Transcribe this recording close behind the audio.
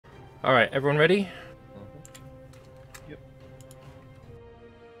Alright, everyone ready? Yep.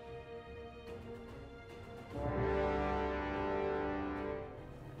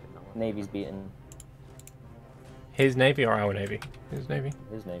 Navy's beaten. His navy or our navy? His navy.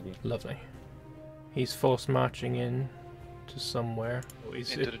 His navy. Lovely. He's force marching in to somewhere. Oh,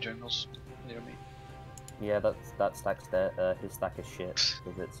 he's Into the jungles near me. Yeah, that stack's there. His stack is shit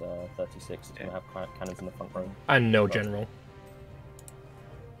because it's 36. It's gonna have cannons in the front row. and no general.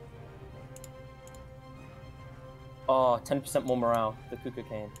 Oh, 10% more morale. The Kuka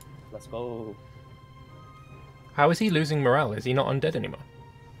Cane. Let's go. How is he losing morale? Is he not undead anymore?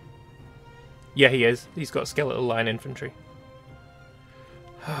 Yeah, he is. He's got skeletal line infantry.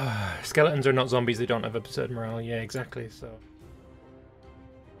 Skeletons are not zombies, they don't have absurd morale. Yeah, exactly, so...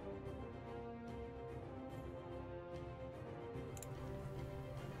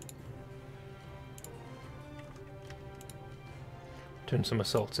 Doing some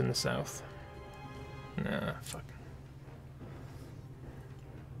assaults in the south. Nah, fuck.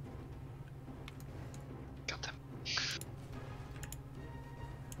 Got them.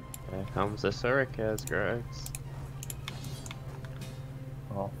 Here comes the Surikers, Gregs.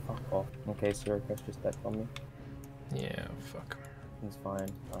 Oh, fuck off. Okay, Syracuse just dead from me. Yeah, fuck. He's fine.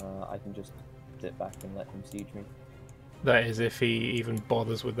 I can just dip back and let him siege me. That is if he even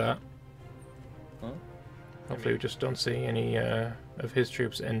bothers with that. Hmm? Hopefully we just don't see any of his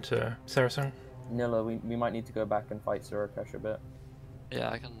troops enter Saracen. Nilla, we might need to go back and fight Syracuse a bit. Yeah,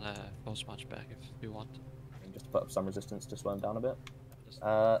 I can force march back if you want. Just to put up some resistance to slow him down a bit.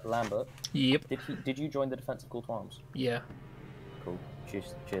 Lambert. Yep. Did you join the defense of Call to Arms? Yeah. Cool.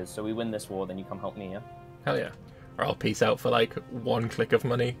 Cheers. So we win this war, then you come help me, yeah? Hell yeah. Or I'll peace out for like one click of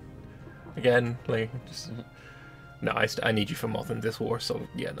money. Again, like, just... No, I need you for more than this war, so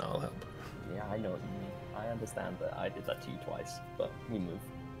yeah, no, I'll help. Yeah, I know what you mean. I understand that I did that to you twice, but we move.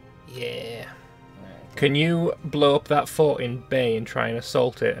 Yeah. Right. Can you blow up that fort in Bay and try and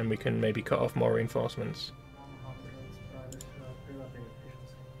assault it, and we can maybe cut off more reinforcements?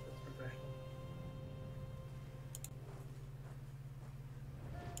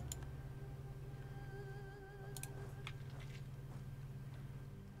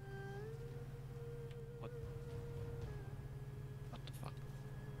 What the fuck?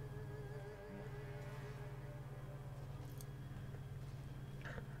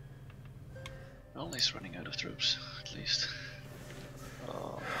 Only he's running out of troops, at least.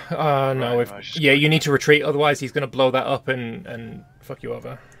 Oh, No, right, right, yeah, you need to retreat, otherwise he's going to blow that up and fuck you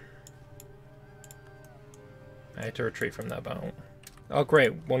over. I had to retreat from that battle. Oh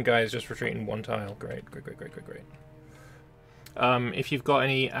great, one guy is just retreating one tile. Great. If you've got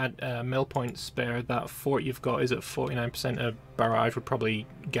any mill points spare, that fort you've got is at 49%. A barrage would probably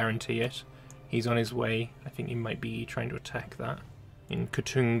guarantee it. He's on his way. I think he might be trying to attack that in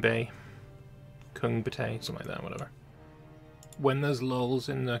Kutung Bay. Kung Bate, something like that, whatever. When there's lulls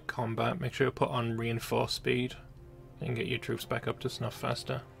in the combat, make sure you put on reinforce speed and get your troops back up to snuff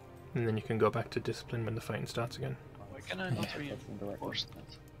faster. And then you can go back to discipline when the fighting starts again. why can I not reinforce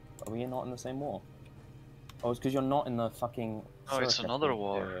that? Are we not in the same war? Oh, it's because you're not in the fucking... Oh, it's Syracuse another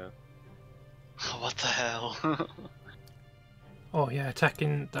war. war. What the hell? Oh yeah,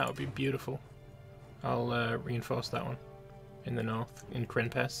 attacking, that would be beautiful. I'll reinforce that one in the north, in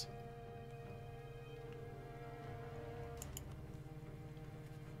Krenpes.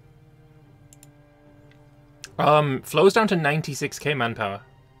 Flows down to 96k manpower.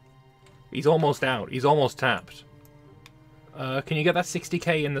 He's almost out. He's almost tapped. Can you get that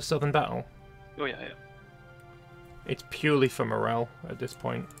 60k in the southern battle? Oh yeah. It's purely for morale at this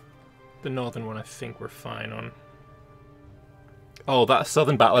point. The northern one I think we're fine on. Oh, that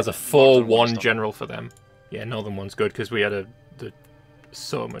southern battle is a 4-1 general for them. Yeah, northern one's good because we had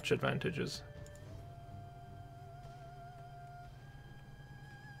so much advantages.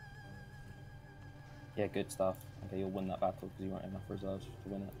 Yeah, good stuff. Okay, you'll win that battle because you won't have enough reserves to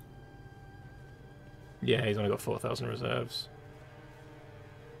win it. Yeah, he's only got 4,000 reserves.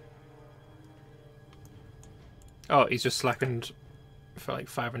 Oh, he's just slackened for like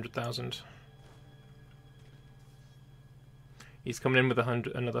 500,000. He's coming in with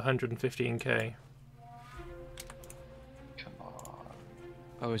another 115k. Come on.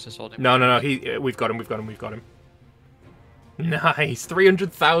 Oh, he's just holding. No. We've got him. Nice,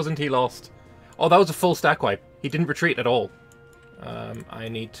 300,000 he lost. Oh, that was a full stack wipe. He didn't retreat at all. I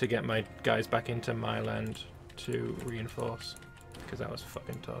need to get my guys back into my land to reinforce because that was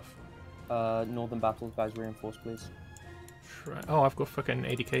fucking tough. Northern battles, guys, reinforce, please. Oh, I've got fucking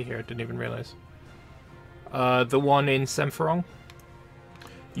 80k here. I didn't even realize. The one in Semferong.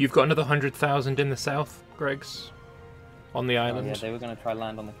 You've got another 100,000 in the south, Greg's. on the Oh, island. yeah, they were going to try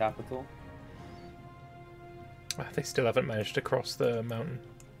land on the capital. They still haven't managed to cross the mountain.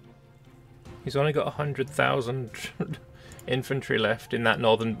 He's only got 100,000 infantry left in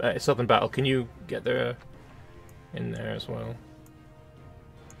that southern battle. Can you get there in there as well?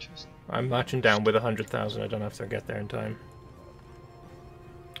 I'm marching down with 100,000. I don't know if they'll get there in time.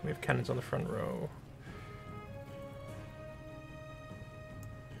 We have cannons on the front row.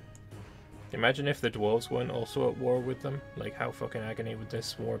 Imagine if the dwarves weren't also at war with them. Like, how fucking agony would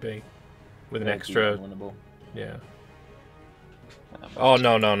this war be? With an extra... Yeah. Oh,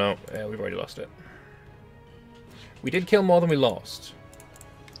 no. Yeah, we've already lost it. We did kill more than we lost.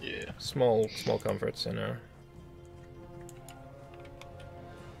 Yeah. Small comforts in our...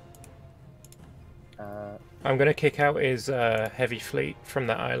 I'm going to kick out his heavy fleet from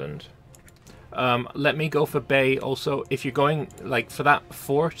that island. Let me go for Bay also. If you're going, like, for that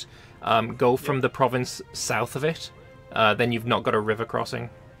fort, go from the province south of it. Then you've not got a river crossing.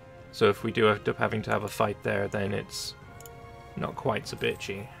 So if we do end up having to have a fight there, then it's not quite so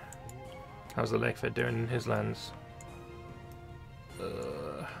bitchy. How's the Lakefed doing in his lands?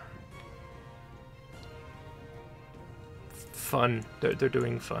 Fun. They're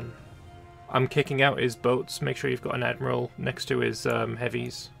doing fun. I'm kicking out his boats. Make sure you've got an admiral next to his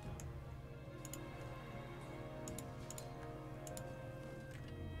heavies.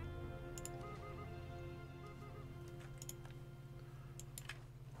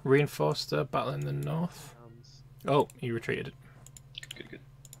 Reinforce the battle in the north. Oh, he retreated. Good.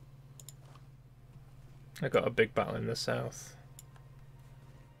 I got a big battle in the south.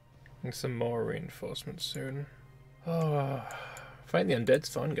 And some more reinforcements soon. Oh, fighting the undead's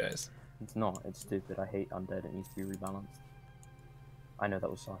fun, guys. It's not. It's stupid. I hate undead. It needs to be rebalanced. I know that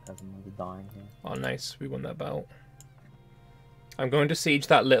was sarcasm. I was dying here. Oh, nice. We won that battle. I'm going to siege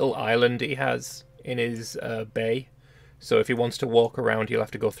that little island he has in his bay. So if he wants to walk around, he'll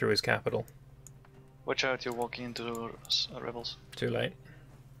have to go through his capital. Watch out, you're walking into the rebels. Too late.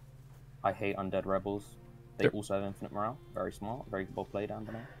 I hate undead rebels. They also have infinite morale. Very smart. Very well played,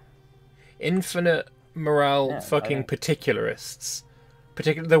 Anbennar. Infinite morale, Yeah, fucking particularists.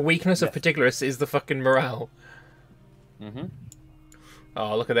 The weakness of particularists is the fucking morale. Mm-hmm.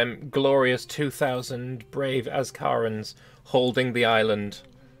 Oh, look at them glorious 2,000 brave Azkarans holding the island.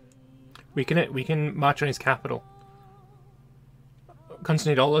 We can march on his capital.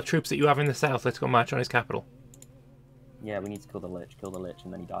 Concentrate all the troops that you have in the south. Let's go march on his capital. Yeah, we need to kill the Lich. Kill the Lich,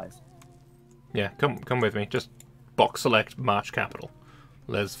 and then he dies. Yeah, come with me. Just box select march capital.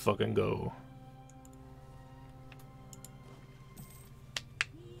 Let's fucking go.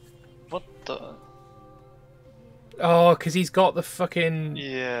 What the? Oh, because he's got the fucking...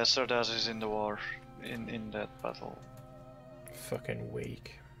 Yeah, Sardas is in the war. In that battle. Fucking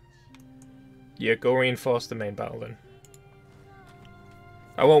weak. Yeah, go reinforce the main battle then.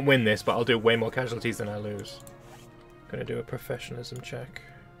 I won't win this, but I'll do way more casualties than I lose. Gonna do a professionalism check.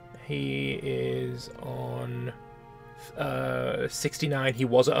 He is on 69. He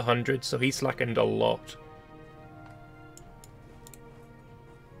was at 100, so he slackened a lot.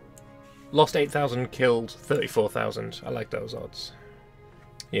 Lost 8,000, killed 34,000. I like those odds.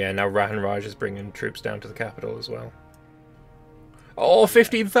 Yeah, now Rahan Raj is bringing troops down to the capital as well. Oh,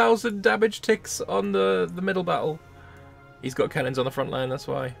 15,000 damage ticks on the middle battle. He's got cannons on the front line, that's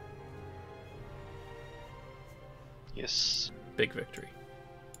why. Yes. Big victory.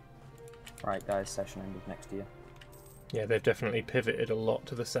 Right, guys, session ended next year. Yeah, they've definitely pivoted a lot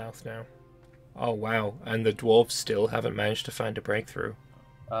to the south now. Oh, wow. And the dwarves still haven't managed to find a breakthrough.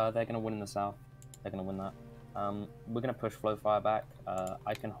 They're going to win in the south. They're going to win that. We're going to push Flowfire back.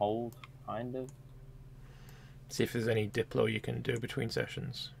 I can hold, kind of. See if there's any Diplo you can do between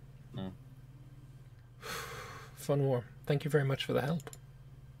sessions. Mm. Fun war. Thank you very much for the help.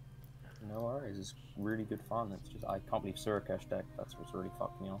 No worries. It's really good fun. It's just I can't believe Surakesh deck. That's what's really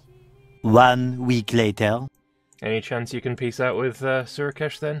fucked me off. 1 week later. Any chance you can peace out with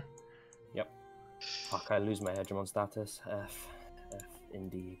Surakesh then? Yep. Fuck, I lose my hegemon status. F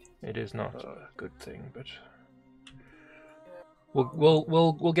indeed. It is not a good thing, but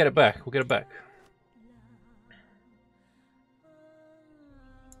we'll get it back. We'll get it back.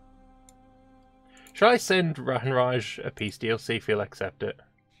 Shall I send Rahan Raj a peace deal, see if he'll accept it?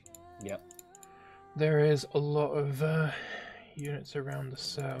 Yep. There is a lot of units around the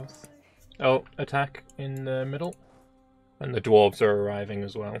south. Oh, attack in the middle. And the dwarves are arriving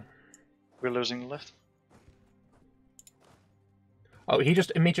as well. We're losing left. Oh, he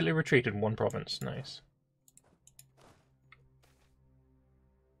just immediately retreated one province. Nice.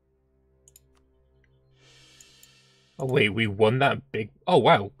 Oh wait, we won that big... Oh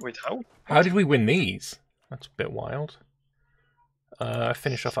wow. Wait, how? How did we win these? That's a bit wild.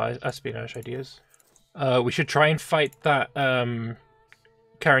 finish off our espionage ideas. We should try and fight that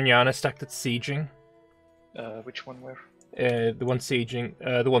Karinyana stack that's sieging. Which one where? The one sieging,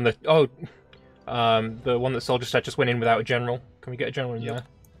 the one that the one that Soldier Stat just went in without a general. Can we get a general in there?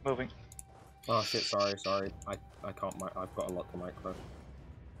 Moving. Oh shit! Sorry. I can't. I've got a lot to micro.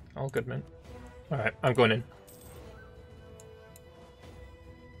 All good, man. All right, I'm going in.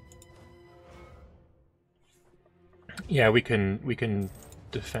 Yeah, we can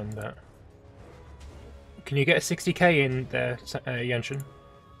defend that. Can you get a 60k in there, Yenshin?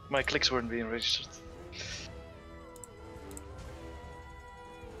 My clicks weren't being registered.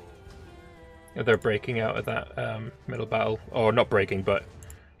 They're breaking out of that middle battle. Or not breaking, but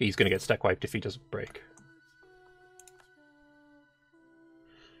he's going to get stack wiped if he doesn't break.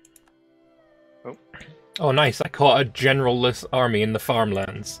 Oh. Oh, nice. I caught a general-less army in the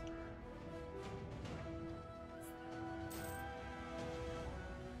farmlands.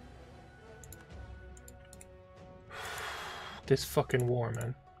 This fucking war,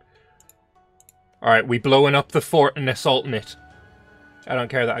 man. Alright, we blowing up the fort and assaulting it. I don't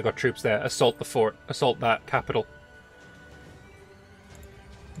care that I got troops there. Assault the fort. Assault that capital.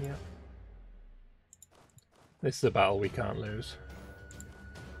 Yeah. This is a battle we can't lose.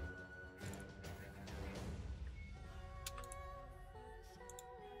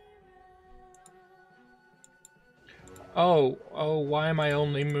 Oh, why am I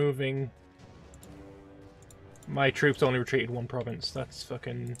only moving? My troops only retreated one province. That's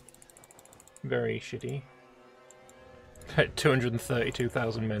fucking very shitty.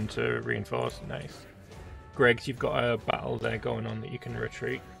 232,000 men to reinforce. Nice. Greggs, you've got a battle there going on that you can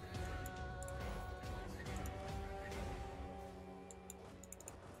retreat.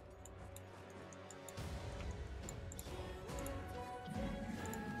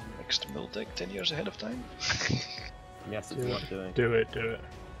 Next mill deck 10 years ahead of time. Yes, it's not doing. Do it.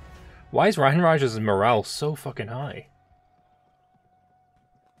 Why is Rahenraj's morale so fucking high?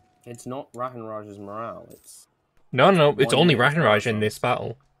 It's not Rahenraj's morale. It's No, it's only unit Rahenraj in battle. this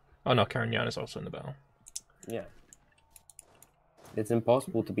battle. Oh no, Karinyana's also in the battle. Yeah. It's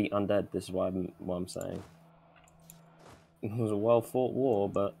impossible to beat undead. This is what I'm saying. It was a well-fought war,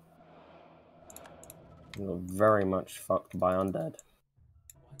 but we were very much fucked by undead.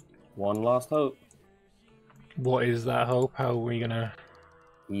 One last hope. What is that hope? How are we gonna...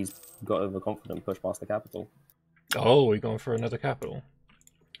 He's got overconfident, pushed past the capital. Oh, we're going for another capital.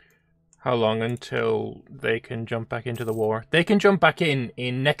 How long until they can jump back into the war? They can jump back in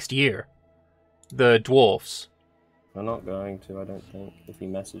next year. The Dwarves. They're not going to, I don't think, if he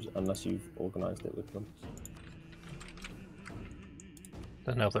messaged, unless you've organised it with them.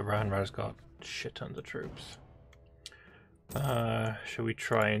 I know that Rahenraj's got shit tons of troops. Should we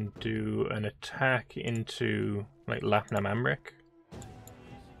try and do an attack into, like, Lapnam Amrik?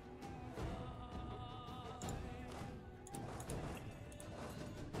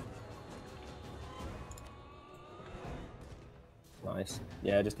 Nice.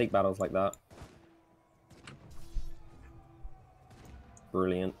 Yeah, just take battles like that.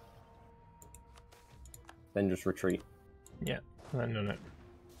 Brilliant. Then just retreat. Yeah, no.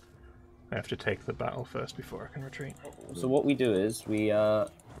 I have to take the battle first before I can retreat. So what we do is we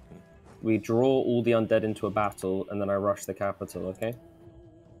draw all the undead into a battle, and then I rush the capital. Okay.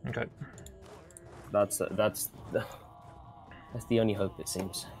 Okay. That's the only hope, it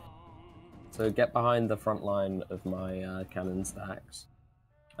seems. So get behind the front line of my cannon stacks,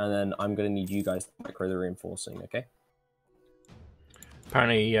 and then I'm going to need you guys to micro the reinforcing, okay?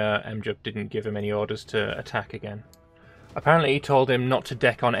 Apparently, MJUP didn't give him any orders to attack again. Apparently, he told him not to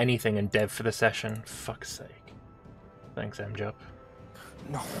deck on anything and dev for the session. Fuck's sake. Thanks, MJUP.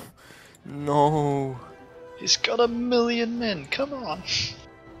 No. He's got 1 million men, come on!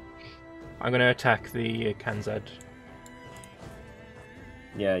 I'm going to attack the Kanzad.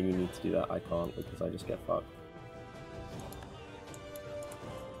 Yeah, you need to do that. I can't because I just get fucked.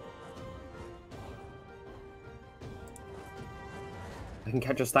 I can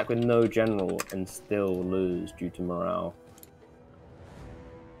catch a stack with no general and still lose due to morale.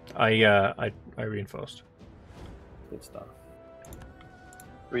 I reinforced. Good stuff.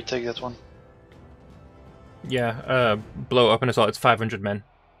 Retake that one. Yeah, blow up and assault. It's 500 men.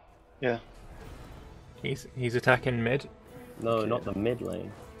 Yeah. He's attacking mid. No, not the mid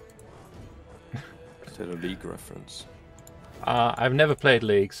lane. Is that a League reference? I've never played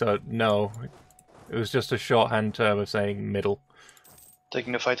League, so no. It was just a shorthand term of saying middle.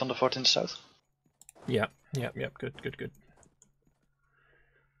 Taking the fight on the fort in the south. Yeah. Good.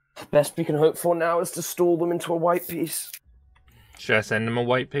 Best we can hope for now is to stall them into a white piece. Should I send him a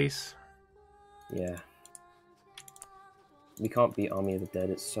white piece? Yeah. We can't beat Army of the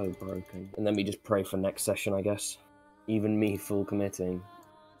Dead, it's so broken. And then we just pray for next session, I guess. Even me full committing.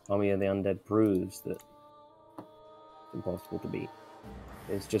 Army of the Undead proves that it's impossible to beat.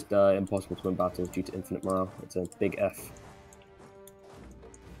 It's just impossible to win battles due to infinite morale. It's a big F.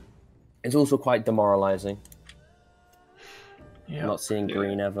 It's also quite demoralizing. Yeah. Not seeing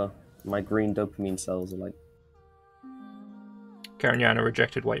green ever. My green dopamine cells are like... Karinyana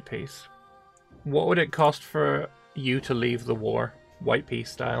rejected White Peace. What would it cost for you to leave the war, White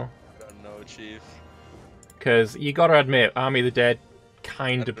Peace style? I don't know, Chief. Because you gotta admit, Army of the Dead,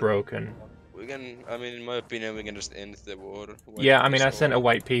 kinda broken. We can, I mean, in my opinion, we can just end the war. Yeah, I mean, I sent a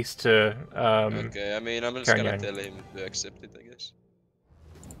White Peace to okay, I mean, I'm just gonna Karinyana. tell him to accept it, I guess.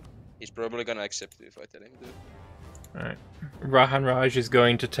 He's probably gonna accept it if I tell him to. Alright. Rahan Raj is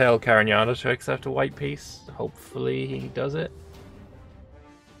going to tell Karinyana to accept a White Peace. Hopefully he does it.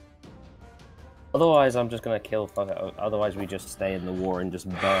 Otherwise, I'm just gonna kill. Fuck it. Otherwise, we just stay in the war and just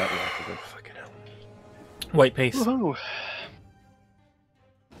burn it. Fucking hell. White Peace.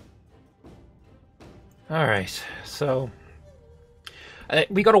 Alright, so...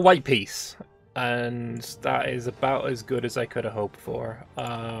 we got a White Peace. And that is about as good as I could have hoped for.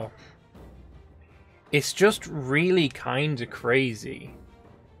 It's just really kind of crazy.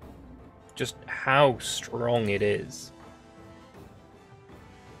 Just how strong it is.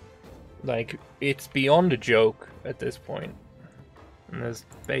 Like, it's beyond a joke at this point. And there's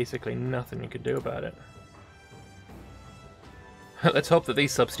basically nothing you could do about it. Let's hope that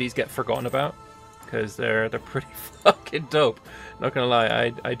these subsidies get forgotten about. Because they're pretty fucking dope. Not gonna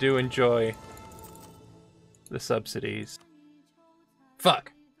lie, I do enjoy the subsidies.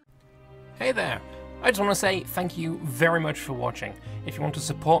 Fuck! Hey there! I just want to say thank you very much for watching. If you want to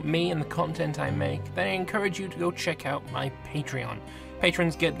support me and the content I make, then I encourage you to go check out my Patreon.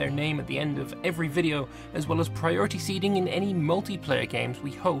 Patrons get their name at the end of every video, as well as priority seeding in any multiplayer games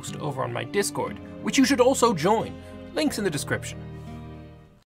we host over on my Discord, which you should also join. Links in the description.